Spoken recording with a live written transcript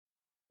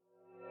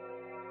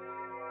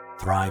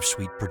Thrive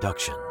Suite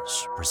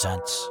Productions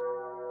presents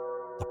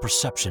The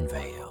Perception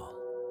Veil.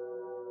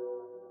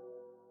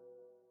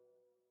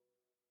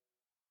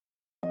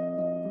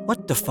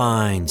 What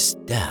defines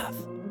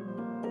death?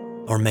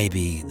 Or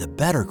maybe the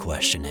better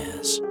question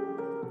is,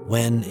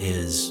 when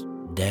is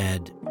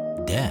dead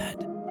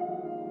dead?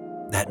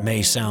 That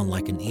may sound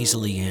like an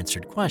easily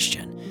answered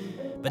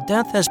question, but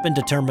death has been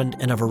determined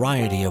in a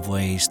variety of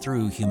ways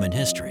through human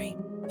history.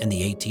 In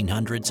the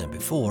 1800s and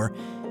before,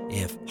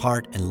 if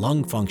heart and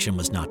lung function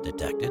was not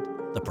detected,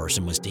 the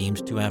person was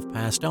deemed to have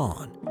passed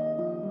on.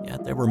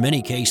 Yet there were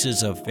many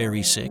cases of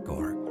very sick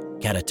or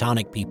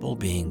catatonic people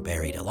being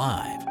buried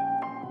alive.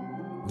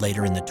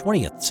 Later in the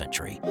 20th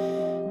century,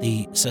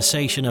 the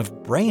cessation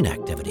of brain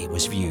activity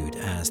was viewed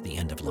as the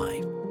end of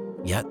life.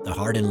 Yet the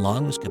heart and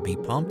lungs could be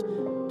pumped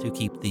to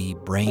keep the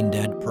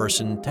brain-dead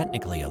person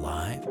technically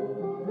alive.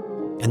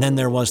 And then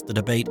there was the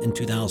debate in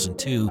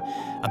 2002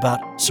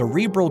 about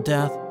cerebral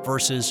death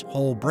versus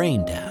whole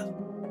brain death.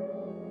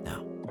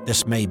 Now,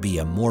 this may be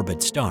a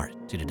morbid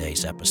start to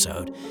today's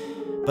episode,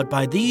 but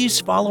by these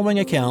following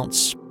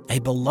accounts, a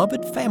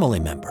beloved family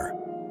member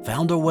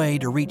found a way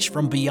to reach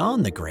from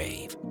beyond the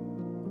grave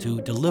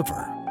to deliver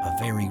a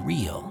very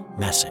real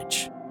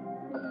message.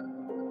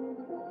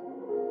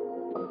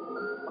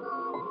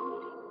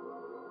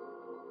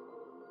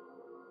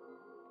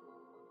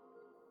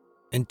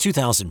 In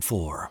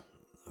 2004,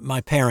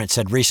 my parents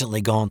had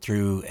recently gone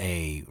through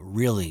a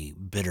really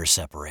bitter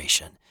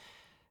separation.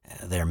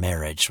 Their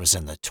marriage was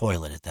in the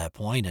toilet at that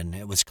point, and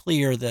it was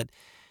clear that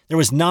there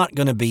was not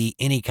going to be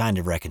any kind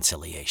of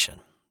reconciliation.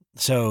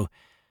 So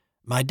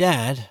my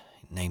dad,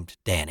 named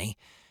Danny,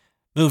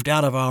 moved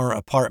out of our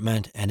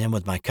apartment and in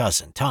with my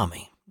cousin,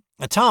 Tommy.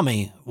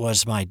 Tommy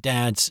was my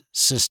dad's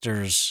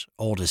sister's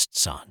oldest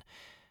son.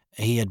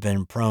 He had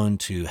been prone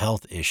to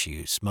health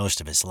issues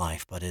most of his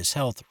life, but his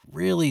health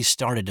really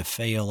started to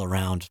fail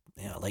around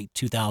late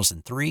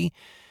 2003.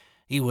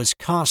 He was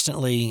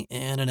constantly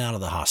in and out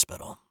of the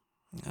hospital.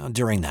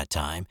 During that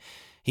time,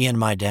 he and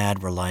my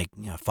dad were like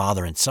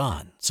father and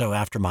son. So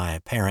after my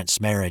parents'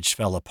 marriage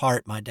fell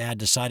apart, my dad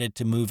decided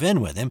to move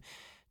in with him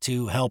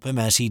to help him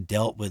as he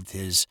dealt with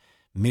his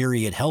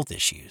myriad health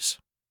issues.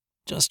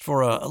 Just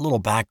for a little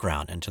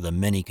background into the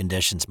many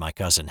conditions my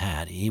cousin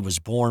had, he was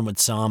born with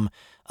some,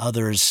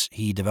 others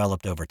he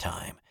developed over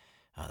time.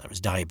 There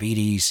was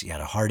diabetes, he had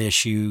a heart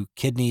issue,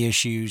 kidney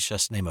issues,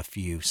 just to name a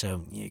few,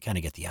 so you kind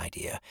of get the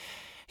idea.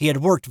 He had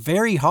worked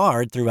very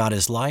hard throughout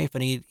his life,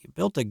 and he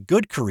built a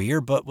good career,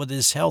 but with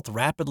his health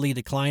rapidly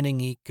declining,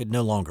 he could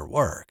no longer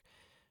work.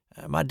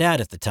 My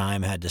dad at the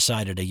time had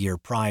decided a year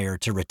prior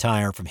to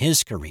retire from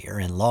his career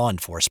in law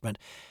enforcement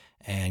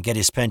and get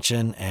his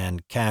pension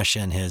and cash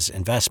in his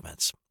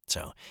investments.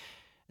 So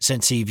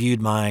since he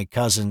viewed my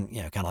cousin,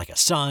 kind of like a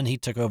son, he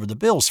took over the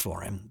bills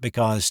for him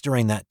because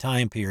during that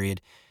time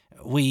period,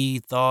 we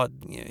thought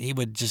he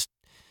would just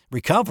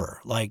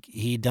recover like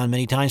he'd done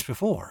many times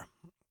before.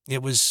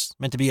 It was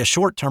meant to be a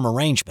short-term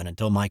arrangement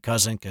until my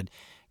cousin could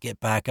get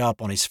back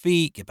up on his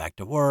feet, get back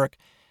to work.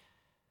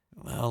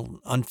 Well,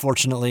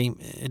 unfortunately,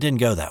 it didn't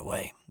go that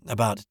way.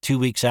 About 2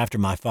 weeks after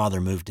my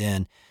father moved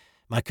in,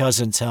 my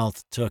cousin's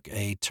health took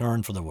a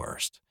turn for the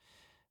worst.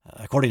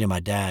 According to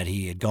my dad,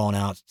 he had gone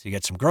out to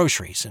get some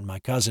groceries, and my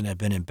cousin had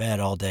been in bed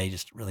all day,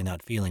 just really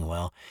not feeling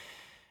well.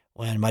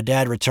 When my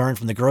dad returned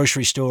from the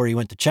grocery store, he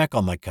went to check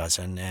on my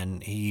cousin,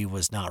 and he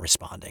was not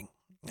responding.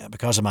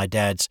 Because of my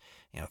dad's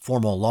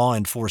formal law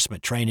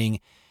enforcement training,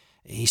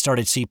 he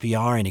started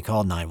CPR and he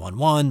called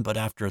 911, but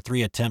after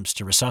 3 attempts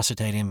to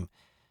resuscitate him,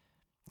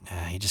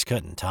 he just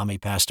couldn't. Tommy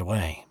passed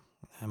away.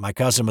 My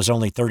cousin was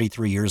only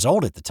 33 years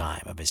old at the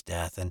time of his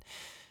death, and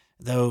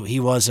though he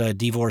was a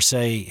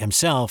divorcee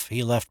himself,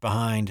 he left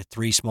behind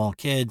 3 small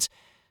kids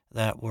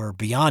that were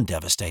beyond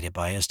devastated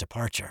by his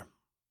departure.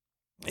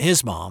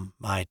 His mom,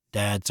 my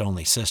dad's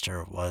only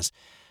sister, was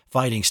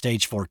fighting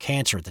stage 4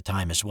 cancer at the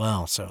time as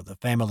well, so the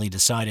family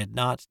decided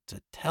not to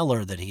tell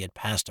her that he had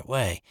passed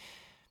away.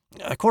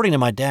 According to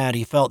my dad,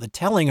 he felt that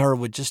telling her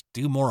would just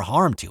do more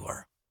harm to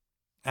her.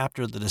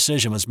 After the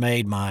decision was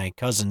made, my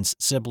cousin's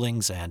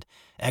siblings and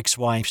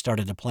ex-wife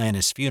started to plan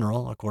his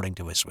funeral according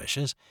to his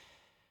wishes.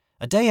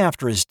 A day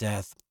after his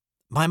death,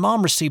 my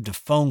mom received a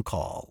phone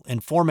call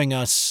informing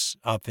us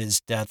of his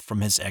death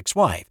from his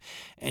ex-wife,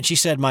 and she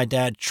said my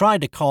dad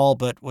tried to call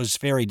but was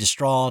very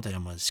distraught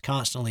and was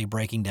constantly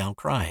breaking down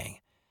crying.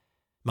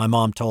 My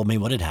mom told me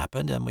what had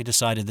happened, and we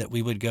decided that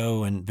we would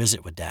go and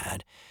visit with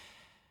Dad.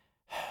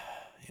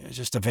 It was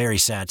just a very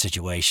sad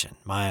situation.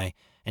 My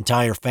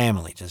entire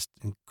family just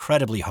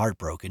incredibly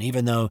heartbroken,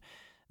 even though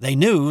they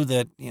knew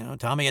that,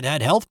 Tommy had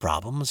had health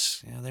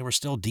problems. They were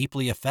still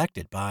deeply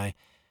affected by,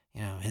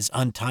 his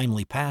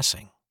untimely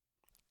passing.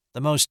 The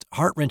most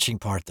heart-wrenching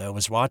part, though,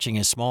 was watching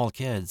his small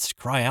kids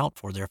cry out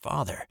for their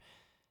father.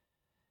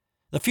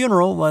 The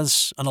funeral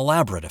was an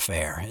elaborate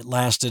affair. It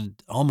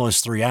lasted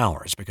almost 3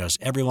 hours because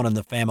everyone in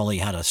the family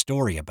had a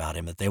story about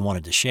him that they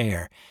wanted to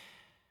share.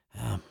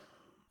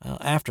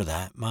 After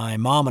that, my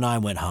mom and I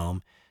went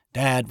home.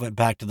 Dad went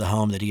back to the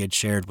home that he had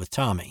shared with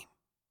Tommy.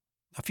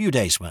 A few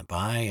days went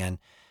by, and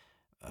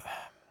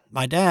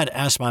My dad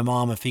asked my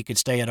mom if he could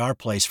stay at our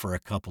place for a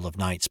couple of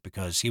nights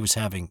because he was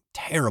having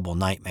terrible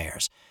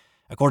nightmares.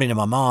 According to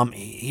my mom,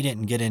 he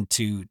didn't get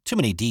into too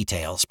many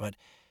details, but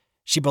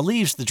she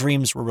believes the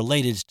dreams were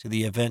related to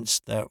the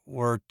events that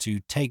were to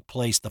take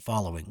place the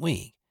following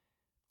week.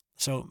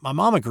 So my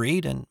mom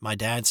agreed, and my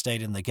dad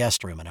stayed in the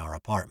guest room in our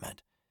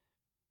apartment.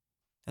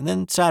 And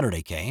then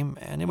Saturday came,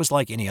 and it was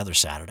like any other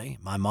Saturday.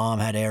 My mom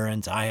had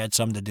errands, I had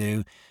some to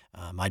do.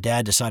 My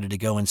dad decided to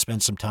go and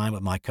spend some time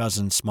with my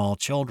cousin's small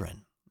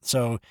children.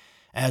 So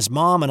as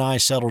Mom and I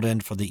settled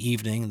in for the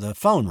evening, the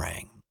phone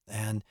rang,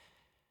 and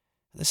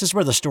this is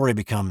where the story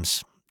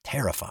becomes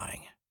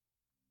terrifying.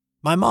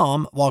 My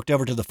mom walked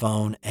over to the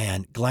phone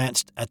and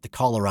glanced at the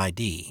caller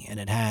ID, and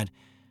it had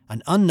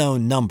an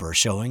unknown number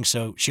showing,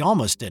 so she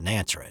almost didn't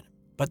answer it.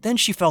 But then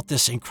she felt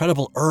this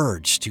incredible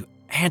urge to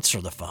answer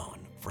the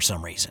phone for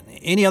some reason.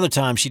 Any other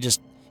time, she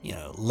just,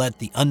 let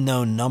the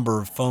unknown number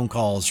of phone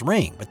calls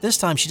ring. But this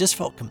time, she just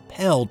felt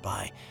compelled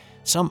by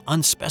some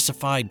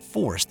unspecified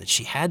force that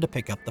she had to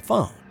pick up the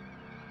phone.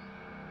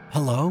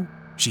 "Hello?"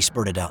 she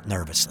spurted out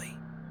nervously.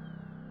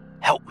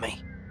 "Help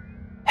me.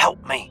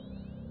 Help me.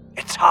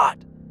 It's hot,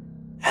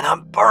 and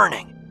I'm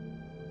burning.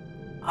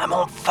 I'm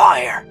on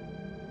fire."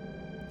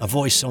 A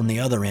voice on the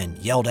other end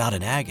yelled out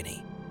in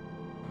agony.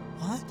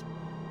 "What?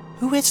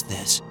 Who is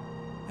this?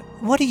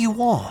 What do you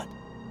want?"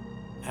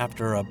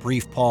 After a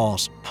brief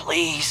pause,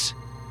 "Please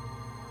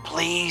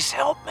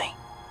help me.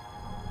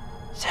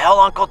 Tell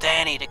Uncle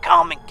Danny to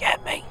come and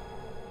get me,"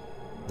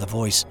 the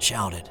voice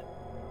shouted.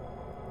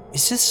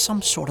 "Is this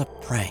some sort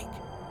of prank?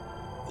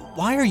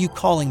 Why are you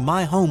calling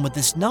my home with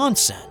this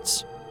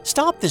nonsense?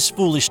 Stop this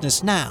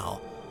foolishness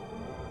now."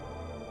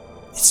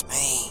 "It's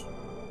me.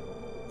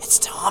 It's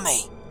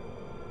Tommy.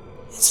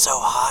 It's so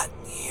hot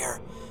in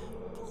here.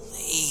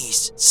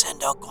 Please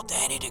send Uncle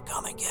Danny to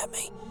come and get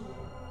me.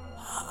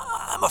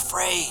 I'm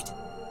afraid,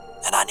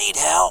 and I need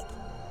help."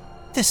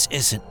 "This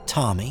isn't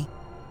Tommy.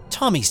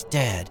 Tommy's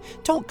dead.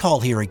 Don't call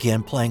here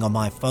again playing on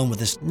my phone with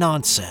this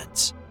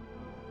nonsense."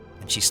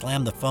 And she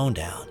slammed the phone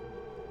down.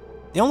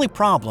 The only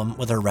problem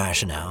with her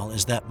rationale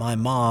is that my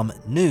mom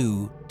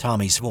knew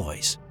Tommy's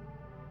voice,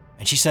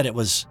 and she said it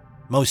was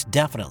most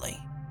definitely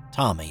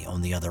Tommy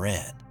on the other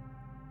end.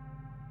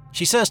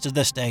 She says to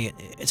this day,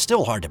 it's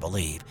still hard to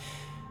believe.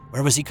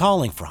 Where was he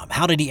calling from?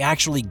 How did he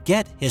actually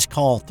get his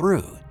call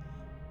through?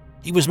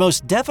 He was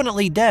most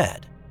definitely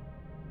dead,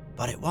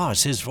 but it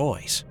was his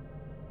voice.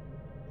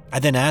 I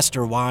then asked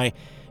her why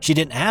she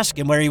didn't ask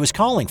him where he was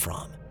calling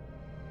from.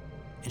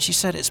 And she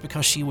said it's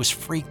because she was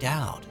freaked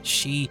out.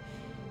 She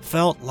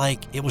felt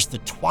like it was the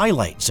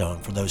Twilight Zone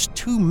for those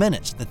 2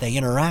 minutes that they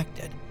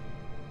interacted.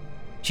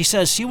 She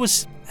says she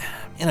was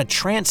in a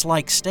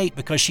trance-like state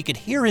because she could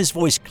hear his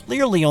voice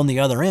clearly on the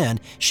other end.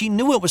 She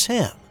knew it was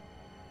him.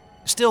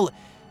 Still,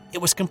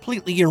 it was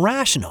completely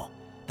irrational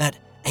that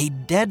a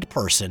dead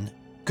person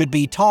could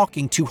be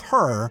talking to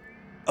her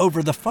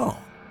over the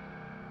phone.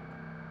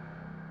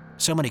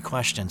 So many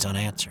questions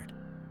unanswered.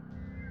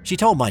 She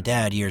told my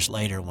dad years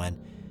later when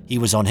he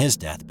was on his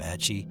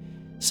deathbed. She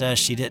says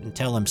she didn't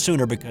tell him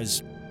sooner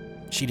because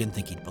she didn't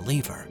think he'd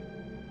believe her.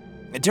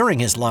 During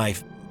his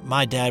life,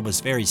 my dad was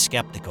very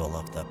skeptical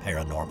of the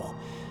paranormal.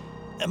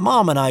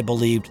 Mom and I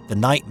believed the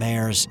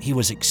nightmares he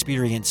was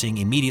experiencing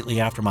immediately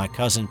after my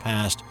cousin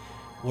passed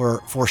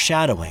were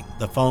foreshadowing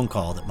the phone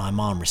call that my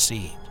mom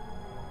received.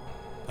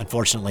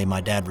 Unfortunately,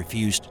 my dad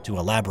refused to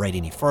elaborate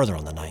any further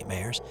on the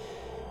nightmares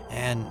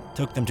and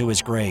took them to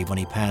his grave when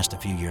he passed a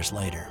few years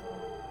later.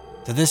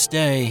 To this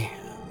day,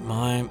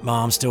 my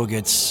mom still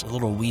gets a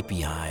little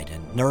weepy-eyed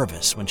and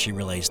nervous when she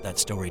relays that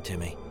story to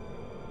me.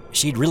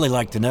 She'd really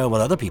like to know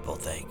what other people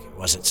think.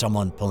 Was it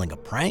someone pulling a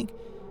prank?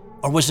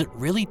 Or was it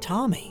really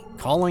Tommy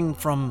calling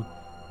from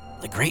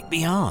the great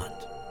beyond?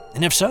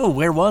 And if so,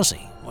 where was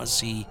he? Was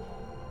he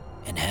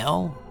in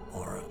hell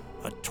or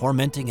a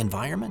tormenting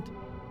environment?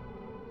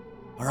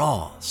 We're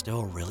all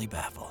still really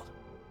baffled.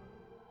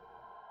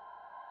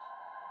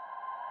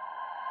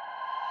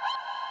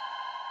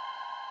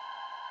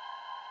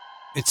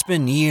 It's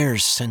been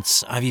years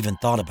since I've even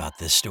thought about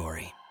this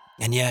story,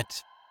 and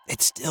yet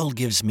it still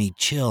gives me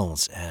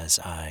chills as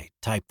I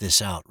type this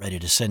out ready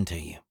to send to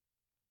you.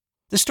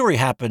 This story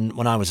happened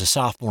when I was a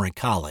sophomore in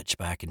college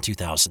back in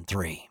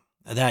 2003.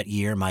 That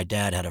year, my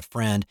dad had a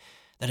friend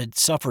that had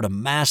suffered a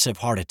massive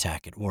heart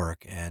attack at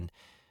work, and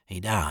he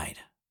died.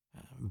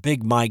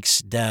 Big Mike's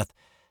death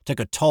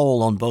took a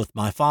toll on both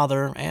my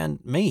father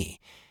and me.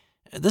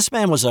 This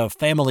man was a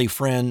family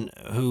friend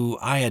who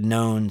I had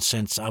known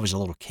since I was a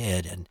little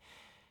kid, and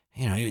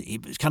he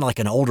was kind of like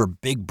an older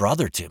big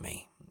brother to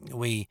me.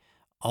 We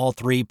all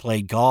three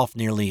played golf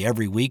nearly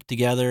every week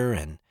together,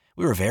 and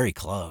we were very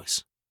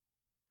close.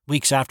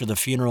 Weeks after the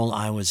funeral,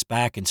 I was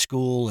back in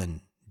school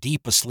and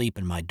deep asleep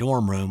in my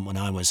dorm room when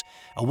I was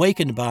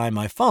awakened by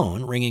my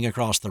phone ringing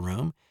across the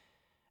room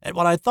at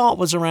what I thought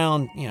was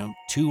around,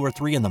 2 or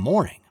 3 in the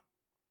morning.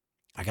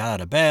 I got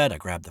out of bed, I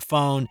grabbed the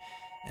phone,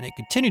 and it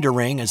continued to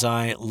ring as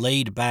I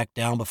laid back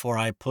down before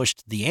I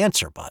pushed the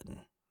answer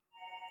button.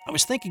 I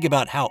was thinking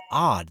about how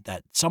odd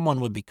that someone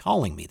would be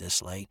calling me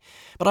this late,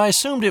 but I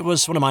assumed it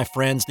was one of my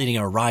friends needing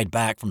a ride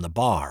back from the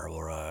bar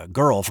or a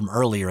girl from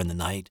earlier in the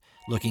night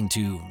looking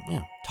to,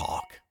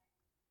 talk.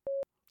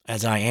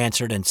 As I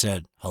answered and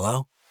said,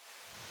 "Hello?"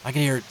 I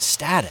could hear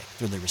static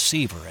through the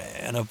receiver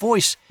and a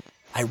voice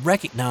I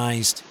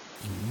recognized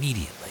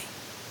immediately.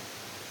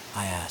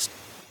 I asked,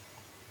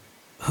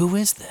 "Who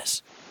is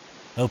this?"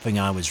 hoping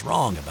I was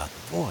wrong about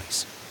the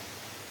voice.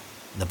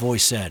 The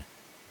voice said,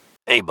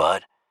 "Hey,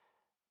 bud,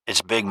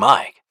 it's Big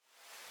Mike."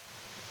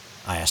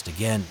 I asked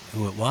again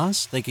who it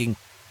was, thinking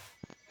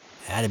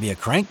it had to be a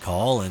crank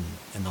call, and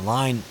the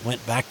line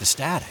went back to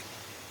static.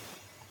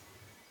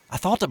 I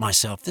thought to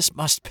myself, this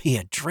must be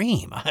a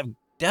dream. I've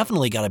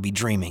definitely got to be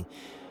dreaming.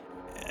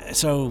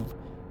 So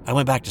I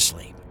went back to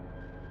sleep.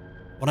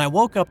 When I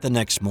woke up the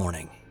next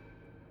morning,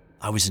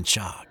 I was in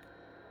shock.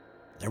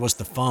 There was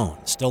the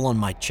phone still on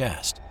my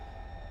chest.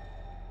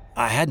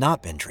 I had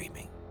not been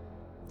dreaming.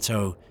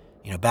 So,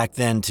 back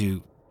then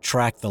to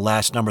track the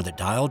last number that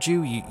dialed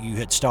you, you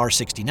hit star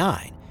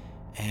 69,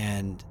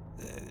 and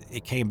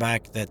it came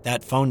back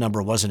that phone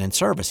number wasn't in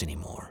service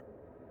anymore.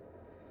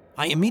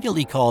 I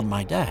immediately called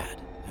my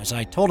dad. As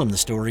I told him the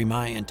story,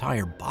 my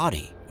entire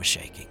body was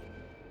shaking.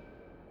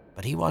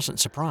 But he wasn't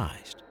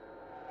surprised,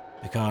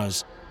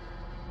 because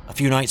a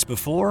few nights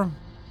before,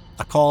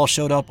 a call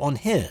showed up on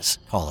his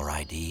caller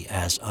ID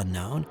as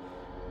unknown,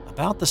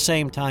 about the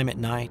same time at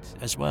night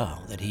as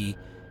well, that he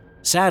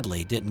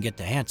sadly didn't get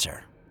to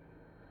answer.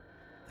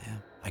 Yeah,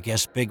 I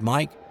guess Big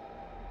Mike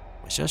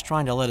was just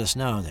trying to let us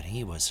know that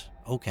he was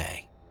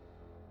okay.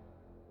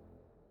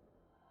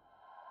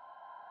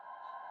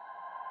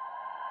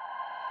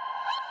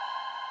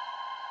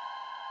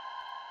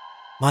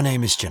 My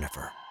name is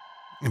Jennifer.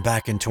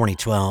 Back in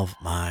 2012,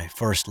 my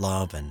first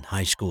love and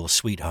high school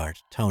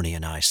sweetheart, Tony,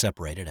 and I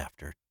separated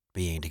after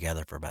being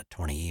together for about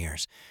 20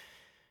 years.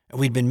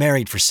 We'd been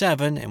married for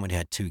 7, and we'd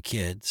had 2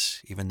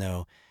 kids. Even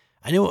though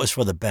I knew it was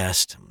for the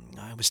best,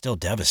 I was still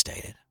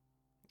devastated.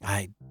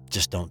 I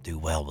just don't do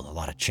well with a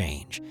lot of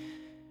change.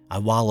 I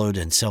wallowed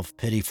in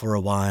self-pity for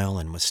a while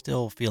and was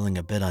still feeling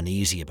a bit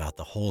uneasy about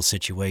the whole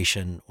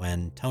situation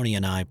when Tony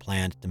and I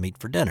planned to meet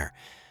for dinner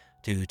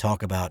to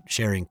talk about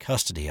sharing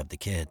custody of the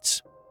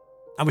kids.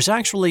 I was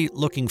actually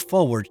looking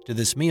forward to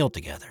this meal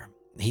together.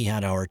 He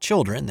had our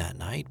children that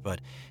night,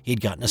 but he'd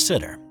gotten a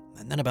sitter.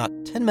 And then about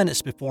 10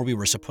 minutes before we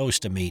were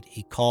supposed to meet,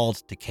 he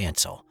called to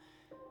cancel.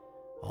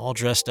 All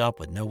dressed up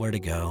with nowhere to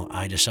go,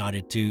 I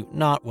decided to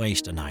not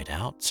waste a night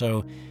out,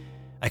 so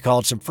I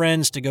called some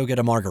friends to go get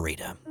a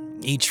margarita.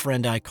 Each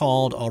friend I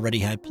called already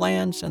had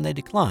plans, and they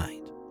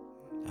declined.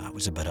 I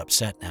was a bit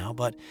upset now,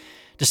 but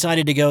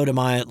decided to go to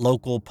my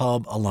local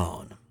pub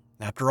alone.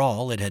 After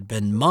all, it had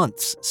been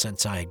months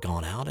since I had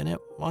gone out, and it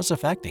was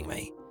affecting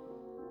me.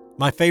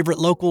 My favorite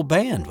local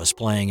band was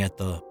playing at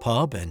the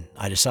pub, and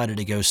I decided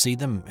to go see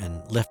them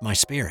and lift my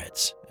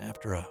spirits.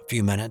 After a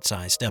few minutes,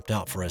 I stepped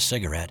out for a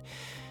cigarette,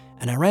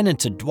 and I ran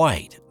into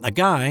Dwight, a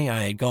guy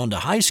I had gone to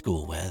high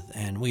school with,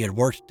 and we had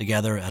worked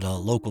together at a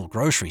local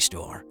grocery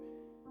store.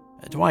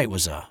 Dwight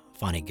was a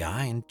funny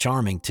guy and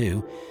charming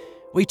too.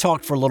 We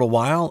talked for a little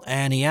while,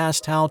 and he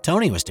asked how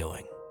Tony was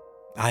doing.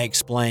 I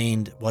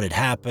explained what had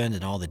happened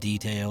and all the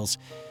details.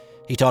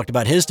 He talked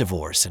about his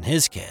divorce and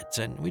his kids,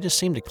 and we just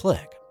seemed to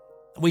click.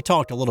 We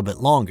talked a little bit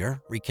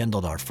longer,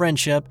 rekindled our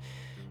friendship,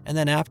 and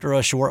then after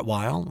a short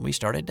while, we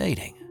started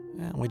dating.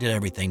 We did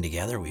everything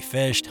together. We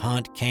fished,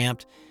 hunted,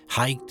 camped,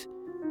 hiked.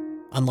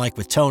 Unlike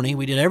with Tony,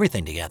 we did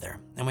everything together,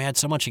 and we had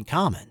so much in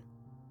common.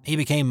 He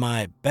became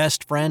my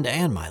best friend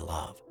and my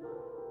love.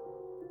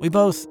 We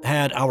both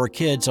had our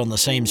kids on the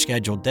same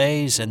scheduled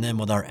days, and then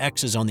with our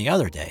exes on the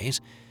other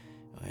days,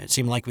 it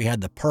seemed like we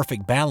had the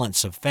perfect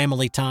balance of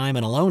family time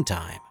and alone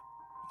time,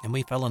 and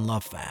we fell in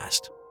love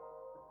fast.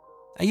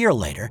 A year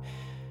later,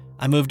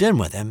 I moved in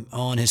with him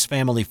on his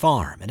family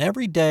farm, and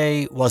every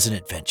day was an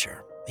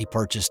adventure. He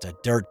purchased a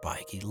dirt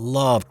bike. He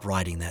loved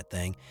riding that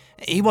thing.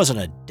 He wasn't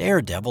a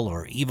daredevil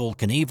or Evel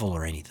Knievel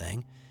or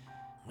anything.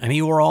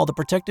 He wore all the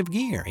protective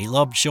gear. He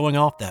loved showing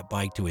off that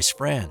bike to his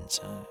friends.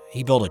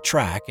 He built a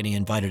track, and he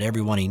invited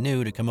everyone he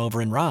knew to come over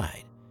and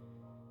ride.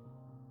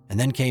 And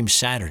then came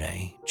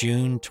Saturday,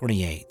 June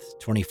 28th,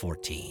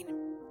 2014.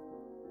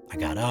 I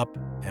got up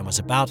and was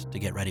about to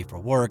get ready for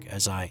work,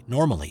 as I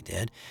normally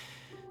did.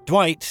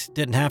 Dwight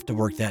didn't have to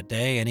work that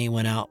day, and he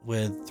went out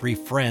with 3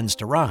 friends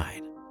to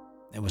ride.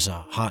 It was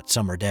a hot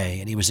summer day,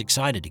 and he was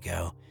excited to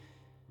go.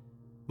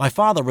 My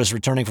father was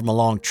returning from a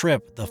long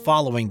trip the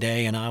following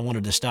day, and I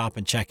wanted to stop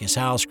and check his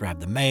house, grab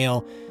the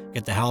mail,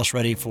 get the house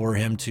ready for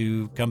him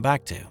to come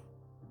back to.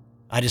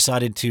 I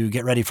decided to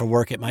get ready for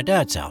work at my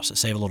dad's house to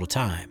save a little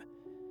time.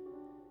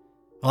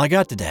 Well, I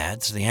got to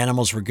Dad's. The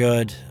animals were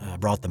good. I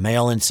brought the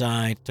mail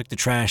inside, took the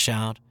trash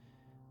out,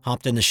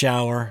 hopped in the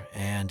shower,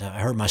 and I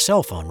heard my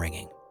cell phone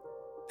ringing.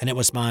 And it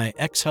was my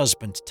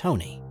ex-husband,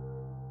 Tony.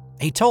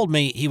 He told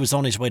me he was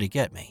on his way to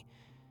get me.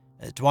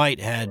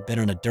 Dwight had been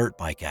in a dirt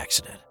bike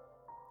accident.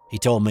 He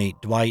told me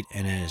Dwight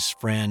and his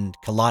friend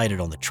collided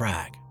on the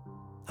track.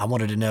 I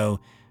wanted to know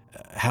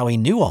how he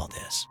knew all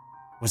this.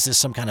 Was this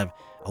some kind of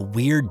a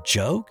weird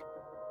joke?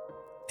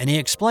 And he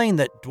explained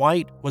that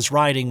Dwight was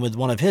riding with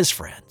one of his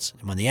friends,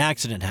 and when the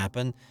accident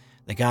happened,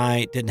 the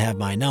guy didn't have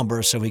my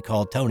number, so he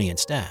called Tony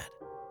instead.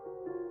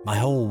 My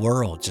whole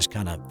world just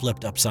kind of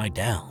flipped upside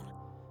down.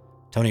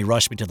 Tony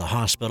rushed me to the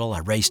hospital. I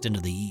raced into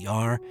the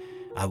ER.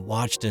 I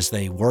watched as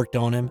they worked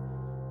on him.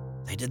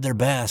 They did their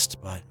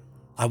best, but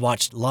I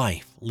watched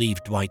life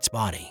leave Dwight's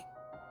body.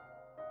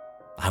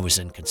 I was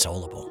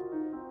inconsolable.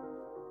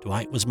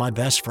 Dwight was my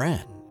best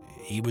friend.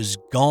 He was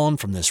gone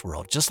from this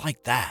world, just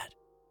like that.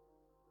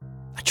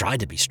 I tried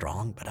to be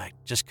strong, but I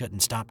just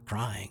couldn't stop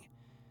crying.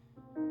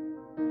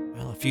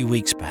 Well, a few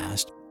weeks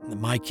passed.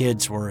 My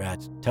kids were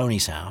at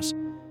Tony's house.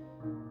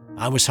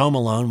 I was home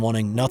alone,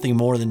 wanting nothing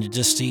more than to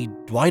just see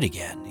Dwight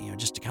again,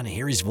 just to kind of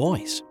hear his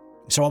voice.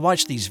 So I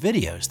watched these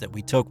videos that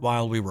we took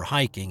while we were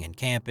hiking and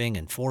camping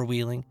and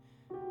four-wheeling.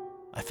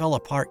 I fell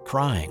apart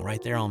crying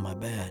right there on my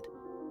bed.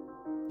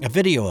 A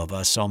video of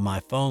us on my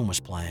phone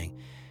was playing,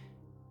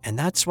 and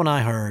that's when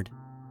I heard,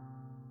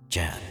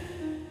 Jennifer,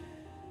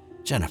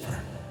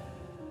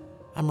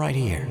 I'm right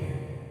here.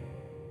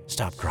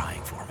 Stop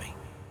crying for me.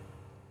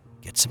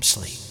 Get some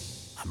sleep.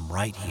 I'm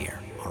right here,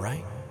 all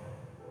right?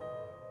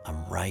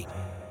 I'm right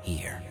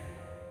here.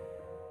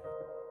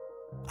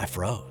 I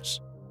froze.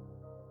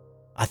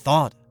 I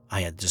thought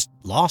I had just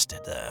lost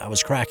it. I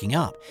was cracking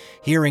up,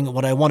 hearing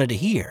what I wanted to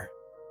hear.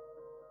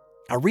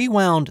 I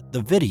rewound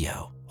the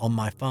video on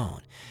my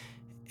phone.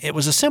 It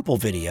was a simple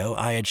video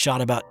I had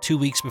shot about 2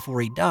 weeks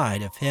before he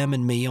died of him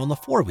and me on the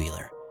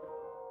four-wheeler.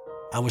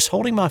 I was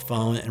holding my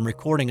phone and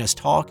recording us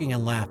talking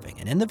and laughing,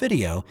 and in the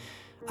video,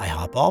 I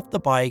hop off the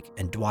bike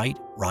and Dwight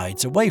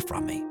rides away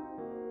from me.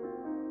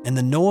 In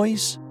the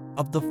noise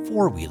of the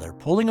four-wheeler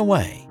pulling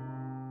away,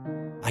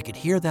 I could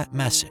hear that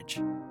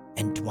message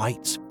in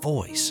Dwight's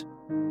voice.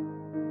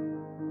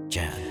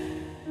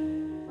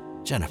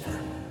 Jennifer,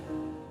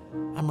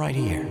 I'm right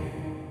here.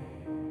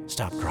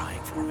 Stop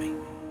crying for me.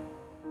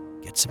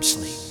 Get some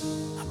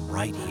sleep. I'm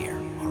right here,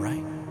 all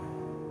right?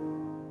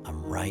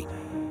 I'm right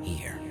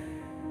here.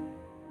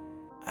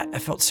 I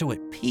felt so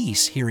at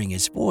peace hearing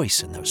his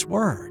voice and those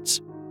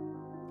words.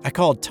 I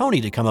called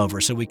Tony to come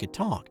over so we could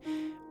talk.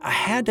 I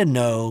had to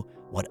know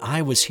what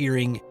I was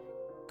hearing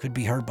could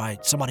be heard by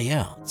somebody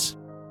else.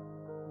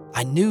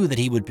 I knew that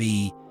he would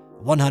be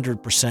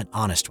 100%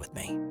 honest with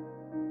me.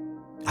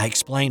 I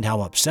explained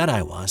how upset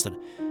I was, that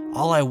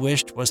all I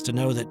wished was to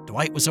know that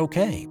Dwight was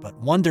okay, but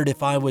wondered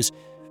if I was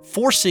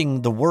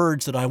forcing the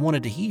words that I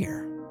wanted to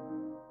hear.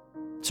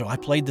 So I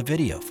played the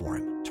video for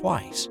him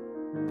twice.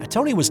 Now,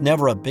 Tony was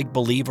never a big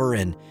believer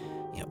in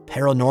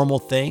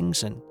paranormal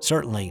things, and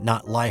certainly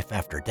not life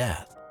after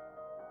death.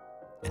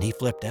 And he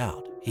flipped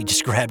out. He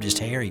just grabbed his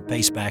hair, he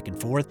paced back and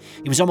forth.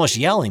 He was almost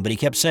yelling, but he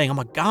kept saying, "Oh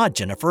my God,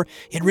 Jennifer,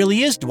 it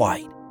really is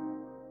Dwight."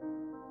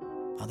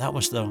 Well, that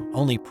was the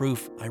only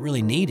proof I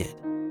really needed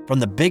from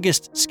the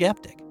biggest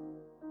skeptic.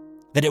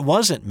 That it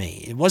wasn't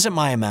me. It wasn't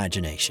my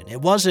imagination.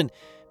 It wasn't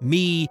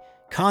me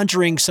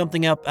conjuring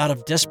something up out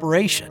of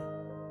desperation.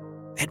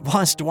 It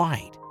was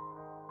Dwight,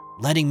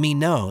 letting me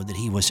know that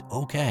he was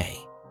okay,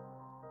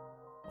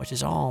 which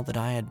is all that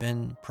I had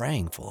been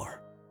praying for.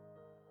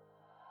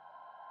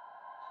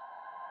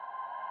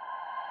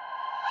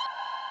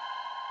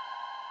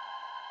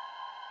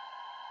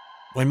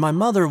 When my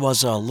mother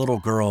was a little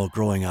girl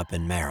growing up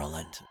in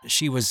Maryland,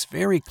 she was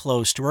very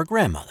close to her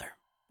grandmother.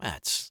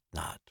 That's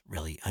not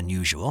really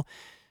unusual.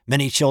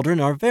 Many children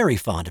are very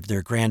fond of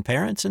their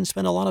grandparents and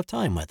spend a lot of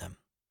time with them.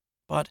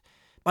 But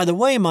by the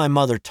way my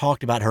mother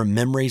talked about her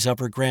memories of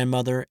her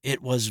grandmother,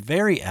 it was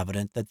very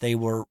evident that they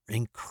were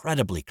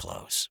incredibly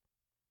close.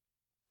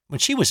 When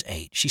she was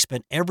 8, she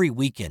spent every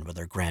weekend with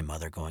her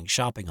grandmother going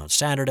shopping on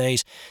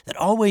Saturdays that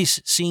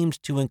always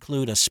seemed to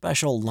include a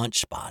special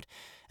lunch spot,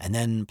 and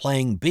then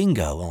playing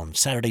bingo on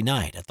Saturday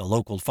night at the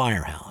local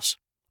firehouse.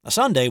 A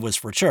Sunday was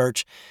for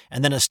church,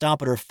 and then a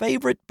stop at her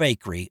favorite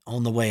bakery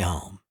on the way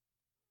home.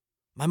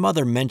 My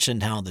mother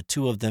mentioned how the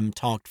two of them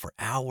talked for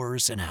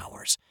hours and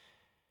hours.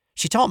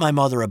 She taught my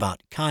mother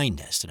about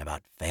kindness and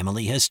about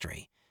family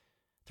history.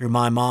 Through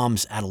my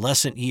mom's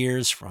adolescent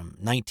years, from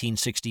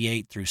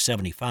 1968 through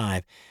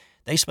 75,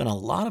 they spent a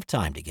lot of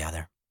time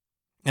together.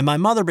 And my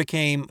mother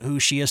became who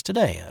she is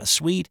today, a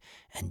sweet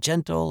and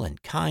gentle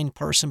and kind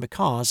person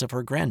because of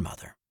her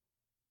grandmother.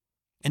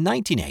 In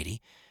 1980,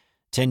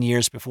 10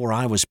 years before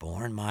I was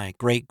born, my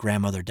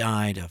great-grandmother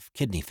died of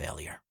kidney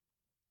failure.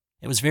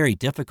 It was very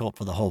difficult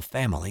for the whole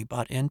family,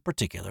 but in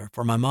particular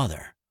for my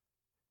mother.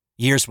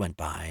 Years went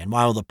by, and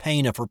while the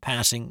pain of her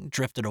passing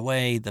drifted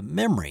away, the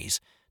memories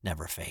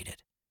never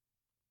faded.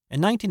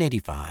 In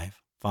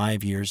 1985,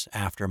 5 years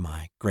after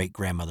my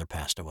great-grandmother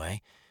passed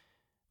away,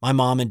 my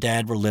mom and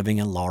dad were living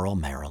in Laurel,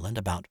 Maryland,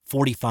 about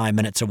 45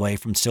 minutes away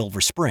from Silver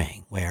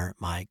Spring, where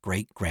my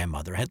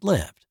great-grandmother had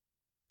lived.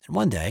 And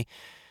one day,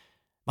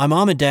 my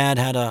mom and dad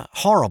had a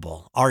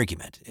horrible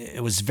argument.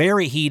 It was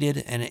very heated,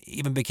 and it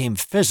even became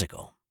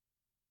physical.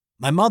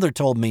 My mother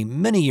told me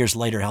many years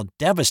later how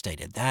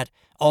devastated that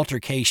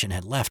altercation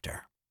had left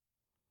her.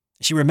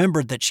 She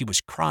remembered that she was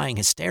crying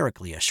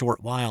hysterically a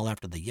short while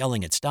after the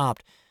yelling had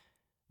stopped,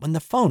 when the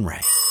phone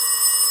rang.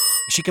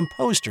 She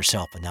composed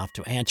herself enough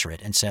to answer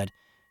it and said,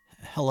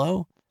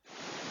 "Hello?"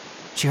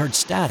 She heard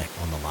static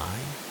on the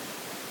line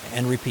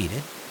and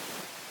repeated,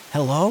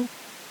 "Hello?"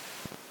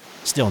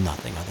 Still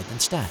nothing other than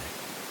static.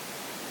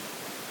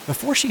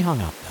 Before she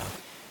hung up,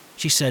 though,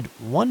 she said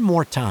one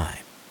more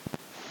time,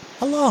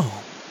 "Hello."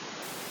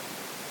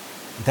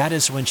 That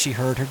is when she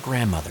heard her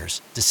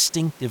grandmother's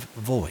distinctive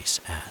voice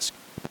ask,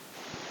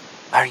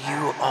 "Are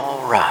you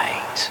all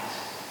right?"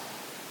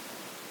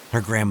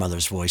 Her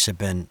grandmother's voice had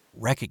been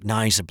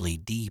recognizably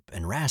deep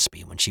and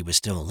raspy when she was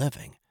still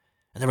living,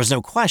 and there was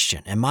no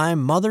question in my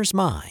mother's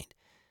mind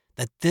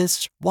that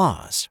this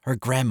was her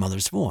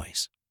grandmother's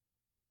voice.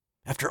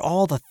 After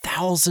all the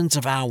thousands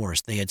of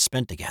hours they had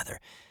spent together,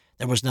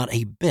 there was not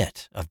a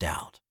bit of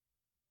doubt.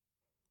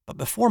 But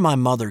before my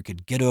mother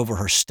could get over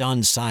her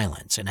stunned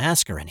silence and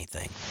ask her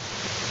anything,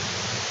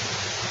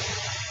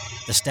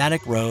 the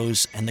static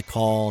rose and the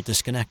call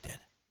disconnected.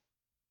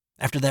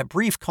 After that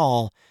brief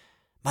call,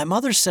 my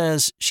mother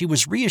says she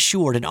was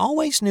reassured and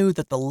always knew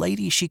that the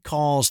lady she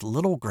calls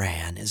Little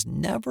Gran is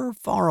never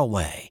far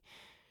away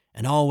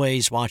and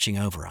always watching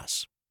over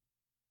us.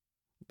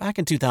 Back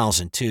in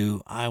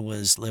 2002, I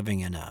was living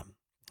in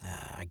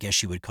I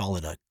guess you would call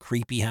it a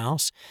creepy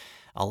house.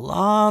 A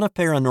lot of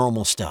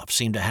paranormal stuff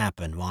seemed to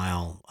happen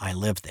while I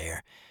lived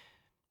there.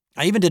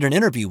 I even did an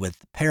interview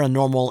with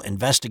paranormal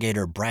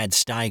investigator Brad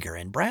Steiger,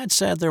 and Brad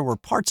said there were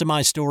parts of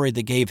my story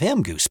that gave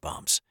him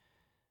goosebumps.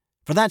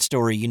 For that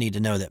story, you need to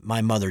know that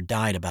my mother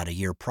died about a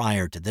year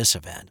prior to this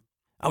event.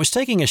 I was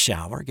taking a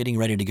shower, getting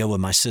ready to go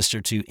with my sister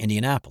to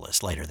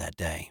Indianapolis later that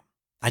day.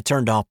 I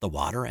turned off the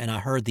water, and I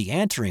heard the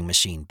answering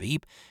machine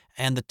beep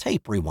and the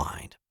tape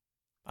rewind.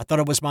 I thought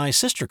it was my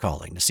sister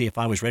calling to see if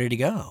I was ready to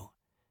go.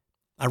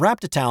 I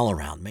wrapped a towel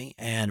around me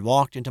and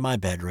walked into my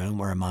bedroom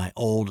where my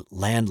old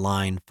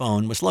landline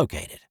phone was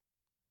located.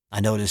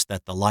 I noticed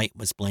that the light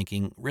was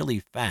blinking really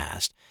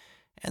fast,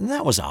 and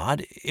that was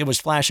odd. It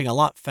was flashing a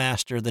lot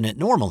faster than it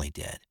normally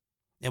did.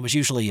 It was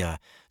usually a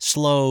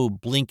slow,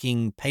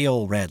 blinking,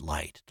 pale red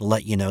light to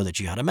let you know that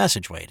you had a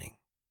message waiting.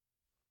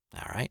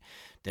 All right,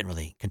 didn't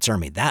really concern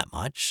me that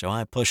much, so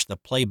I pushed the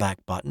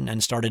playback button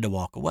and started to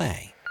walk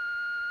away.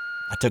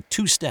 I took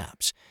 2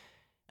 steps,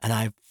 and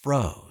I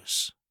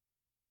froze.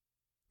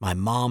 My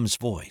mom's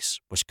voice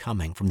was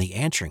coming from the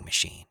answering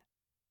machine.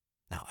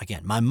 Now,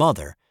 again, my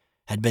mother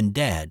had been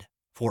dead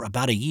for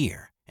about a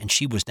year, and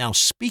she was now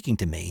speaking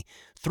to me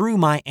through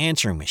my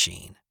answering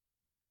machine.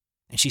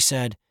 And she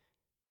said,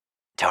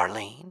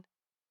 "Darlene?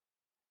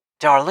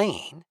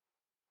 Darlene?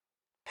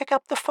 Pick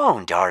up the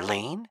phone,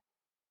 Darlene.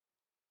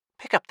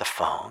 Pick up the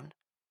phone.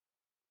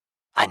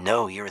 I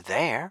know you're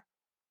there."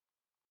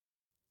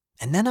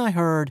 And then I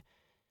heard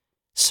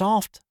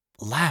soft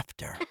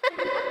laughter,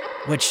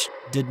 which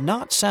did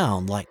not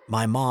sound like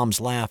my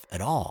mom's laugh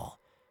at all.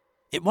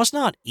 It was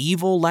not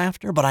evil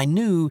laughter, but I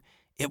knew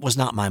it was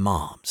not my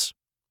mom's.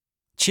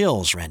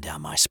 Chills ran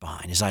down my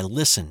spine as I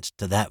listened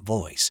to that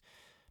voice,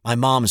 my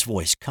mom's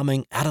voice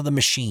coming out of the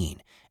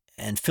machine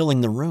and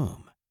filling the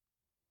room.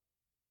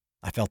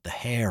 I felt the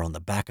hair on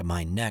the back of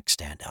my neck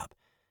stand up.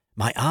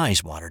 My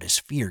eyes watered as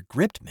fear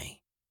gripped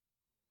me.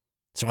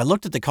 So I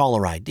looked at the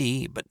caller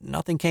ID, but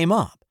nothing came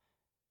up.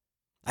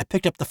 I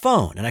picked up the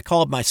phone and I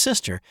called my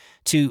sister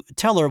to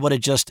tell her what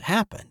had just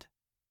happened.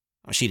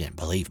 She didn't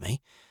believe me,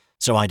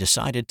 so I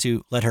decided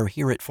to let her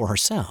hear it for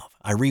herself.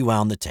 I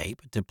rewound the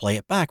tape to play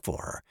it back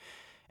for her,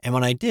 and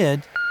when I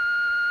did,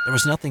 there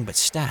was nothing but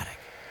static.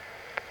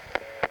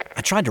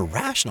 I tried to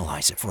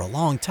rationalize it for a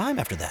long time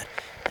after that.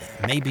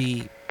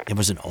 Maybe it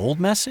was an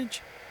old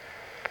message?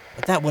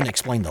 But that wouldn't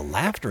explain the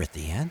laughter at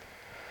the end.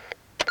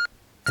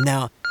 And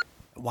now,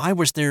 why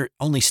was there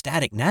only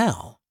static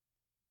now?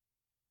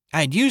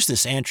 I had used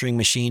this answering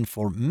machine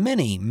for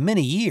many,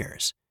 many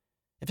years.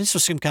 If this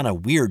was some kind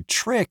of weird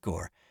trick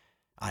or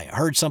I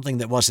heard something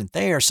that wasn't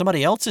there,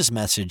 somebody else's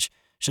message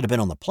should have been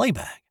on the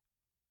playback.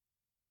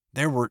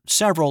 There were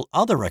several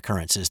other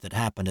occurrences that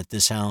happened at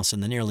this house in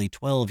the nearly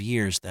 12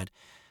 years that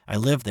I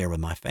lived there with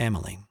my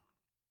family.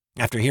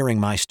 After hearing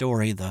my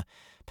story, the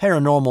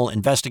paranormal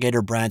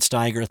investigator Brad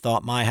Steiger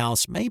thought my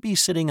house may be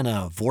sitting in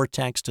a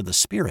vortex to the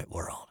spirit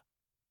world.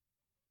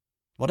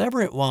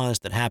 Whatever it was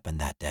that happened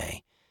that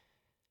day,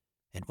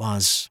 it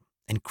was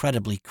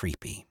incredibly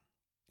creepy,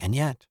 and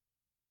yet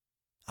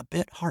a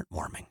bit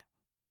heartwarming.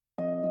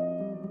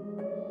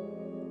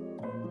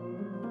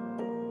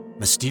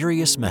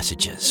 Mysterious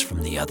messages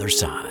from the other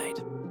side.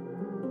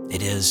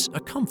 It is a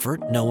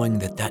comfort knowing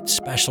that that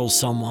special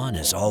someone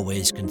is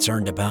always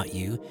concerned about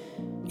you,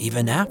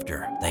 even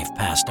after they've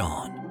passed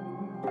on.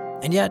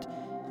 And yet,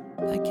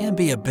 that can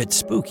be a bit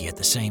spooky at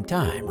the same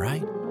time,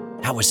 right?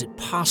 How is it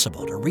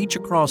possible to reach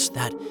across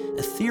that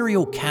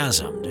ethereal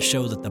chasm to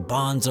show that the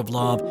bonds of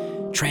love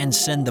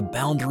transcend the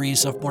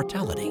boundaries of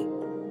mortality?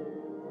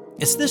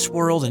 Is this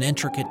world an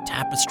intricate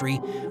tapestry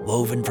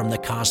woven from the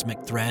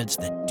cosmic threads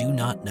that do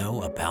not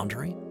know a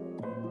boundary?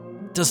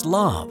 Does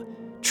love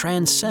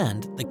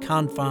transcend the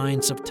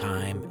confines of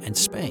time and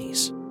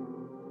space?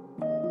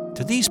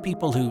 To these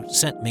people who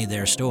sent me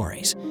their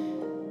stories,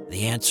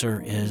 The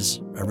answer is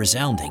a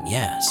resounding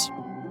yes,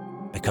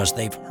 because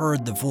they've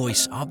heard the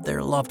voice of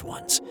their loved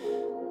ones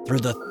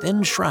through the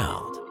thin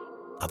shroud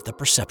of the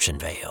perception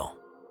veil.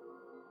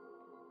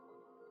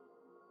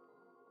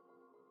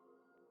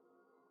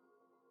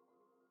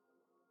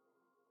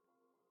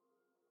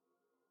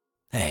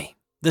 Hey,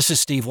 this is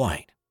Steve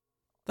White.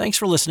 Thanks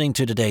for listening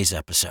to today's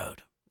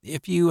episode.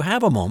 If you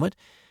have a moment,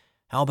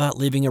 how about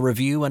leaving a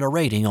review and a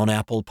rating on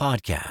Apple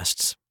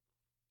Podcasts?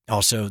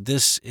 Also,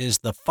 this is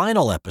the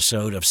final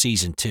episode of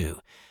Season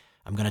 2.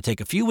 I'm going to take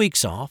a few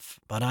weeks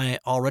off, but I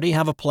already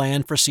have a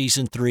plan for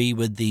Season 3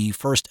 with the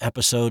first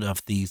episode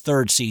of the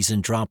third season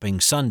dropping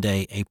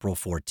Sunday, April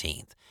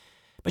 14th.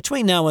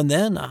 Between now and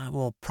then, I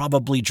will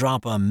probably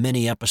drop a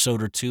mini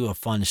episode or two of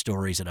fun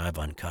stories that I've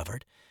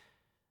uncovered.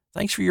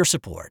 Thanks for your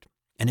support.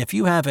 And if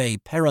you have a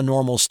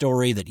paranormal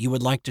story that you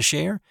would like to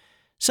share,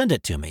 send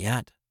it to me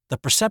at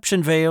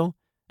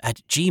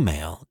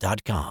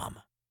theperceptionveil@gmail.com.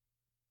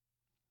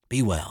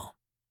 Be well,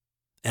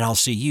 and I'll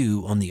see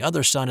you on the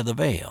other side of the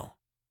veil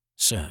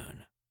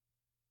soon.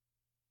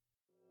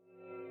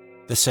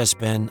 This has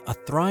been a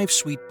Thrive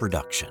Suite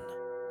production.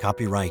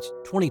 Copyright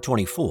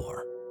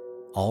 2024.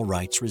 All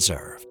rights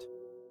reserved.